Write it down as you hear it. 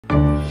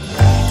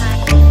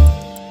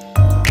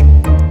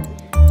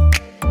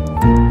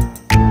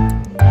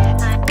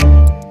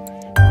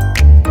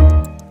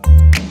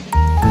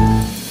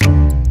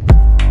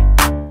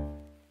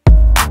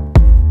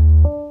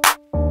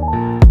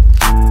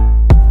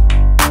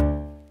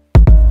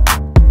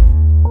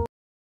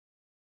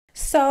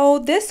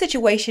this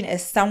situation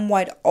is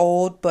somewhat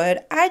old,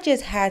 but I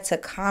just had to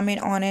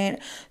comment on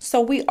it. So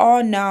we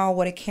all know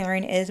what a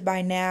Karen is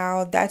by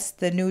now. That's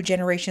the new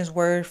generation's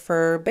word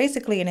for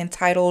basically an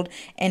entitled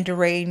and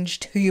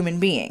deranged human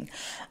being.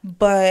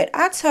 But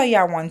I'll tell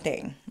y'all one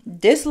thing.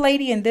 This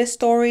lady in this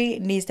story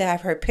needs to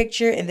have her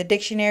picture in the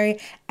dictionary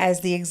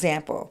as the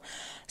example.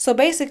 So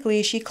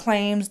basically, she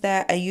claims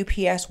that a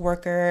UPS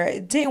worker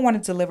didn't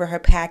want to deliver her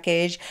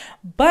package,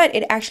 but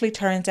it actually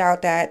turns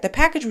out that the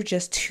package was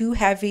just too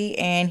heavy,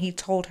 and he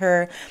told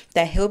her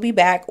that he'll be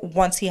back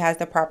once he has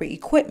the proper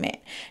equipment.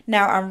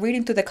 Now, I'm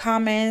reading through the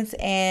comments,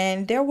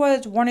 and there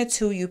was one or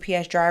two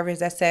UPS drivers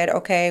that said,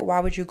 okay,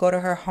 why would you go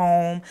to her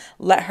home,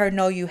 let her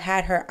know you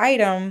had her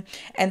item,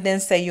 and then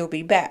say you'll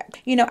be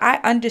back? You know, I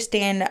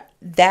understand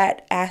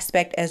that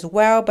aspect as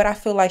well, but I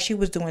feel like she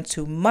was doing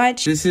too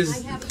much. This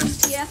is, I have a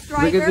UPS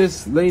driver. look at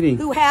this lady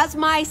who has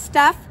my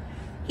stuff.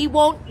 He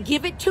won't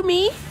give it to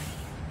me.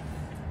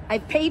 I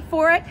paid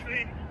for it.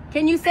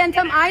 Can you send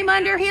him? I'm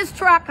under his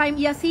truck.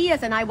 Yes, he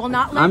is, and I will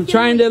not let him I'm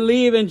trying to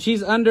leave, and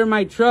she's under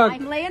my truck.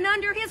 I'm laying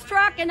under his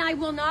truck, and I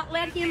will not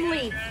let him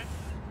leave.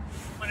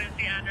 What is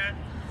the address?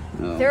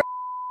 Oh. There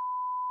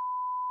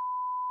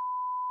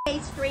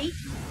Street.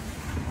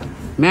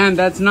 Man,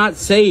 that's not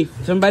safe.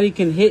 Somebody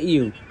can hit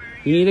you.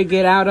 You need to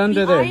get out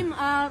under there.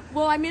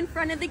 I'm in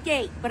front of the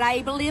gate, but I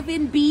live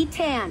in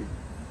B10.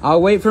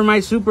 I'll wait for my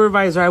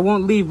supervisor. I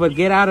won't leave, but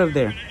get out of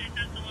there.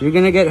 You're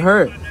gonna get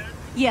hurt.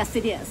 Yes,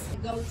 it is. A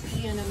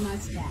goatee and a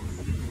mustache.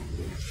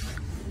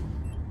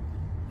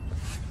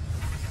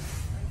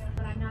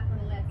 But I'm not going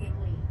to let him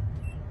leave.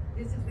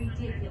 This is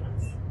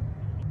ridiculous.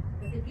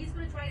 But if he's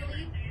going to try to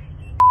leave,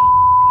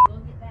 I will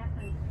get back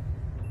under.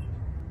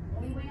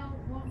 Only way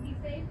I won't be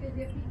safe is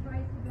if he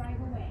tries to drive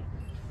away.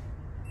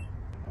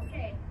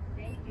 Okay,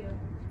 thank you.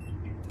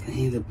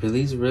 Hey, the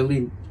police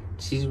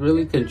she's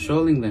really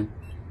controlling them.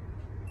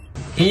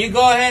 Can you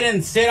go ahead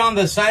and sit on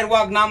the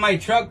sidewalk, not my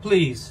truck,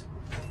 please?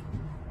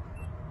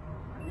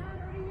 I'm not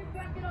hurting your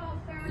truck at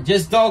all, sir.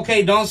 Just,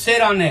 okay, don't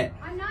sit on it.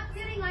 I'm not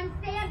sitting, I'm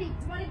standing.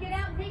 You want to get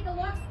out and take a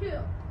look, too?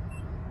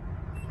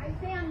 I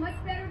stand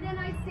much better than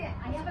I sit.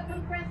 I have a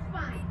compressed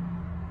spine.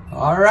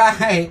 All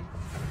right.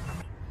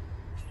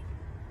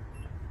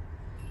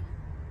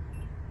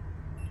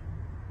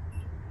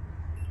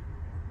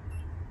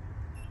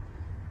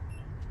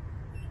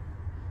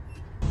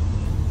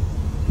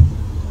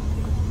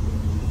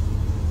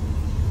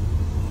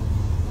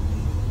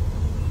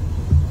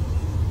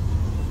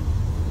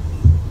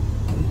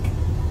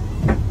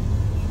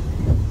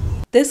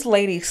 This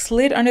lady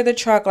slid under the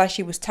truck like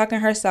she was tucking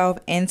herself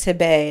into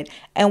bed.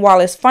 And while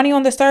it's funny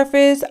on the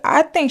surface,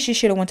 I think she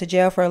should have went to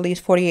jail for at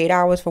least 48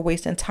 hours for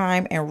wasting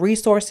time and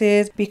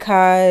resources,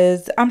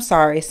 because I'm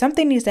sorry,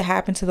 something needs to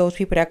happen to those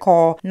people that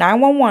call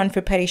 911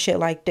 for petty shit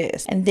like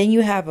this. And then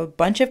you have a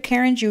bunch of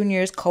Karen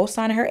Juniors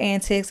co-signing her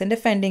antics and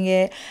defending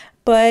it.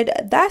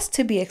 But that's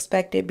to be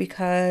expected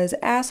because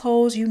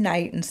assholes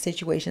unite in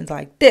situations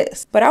like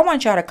this. But I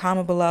want y'all to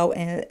comment below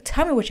and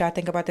tell me what y'all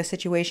think about the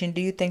situation. Do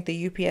you think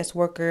the UPS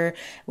worker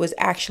was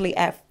actually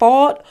at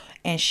fault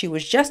and she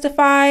was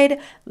justified?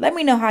 Let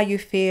me know how you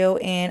feel,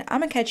 and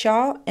I'm gonna catch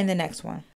y'all in the next one.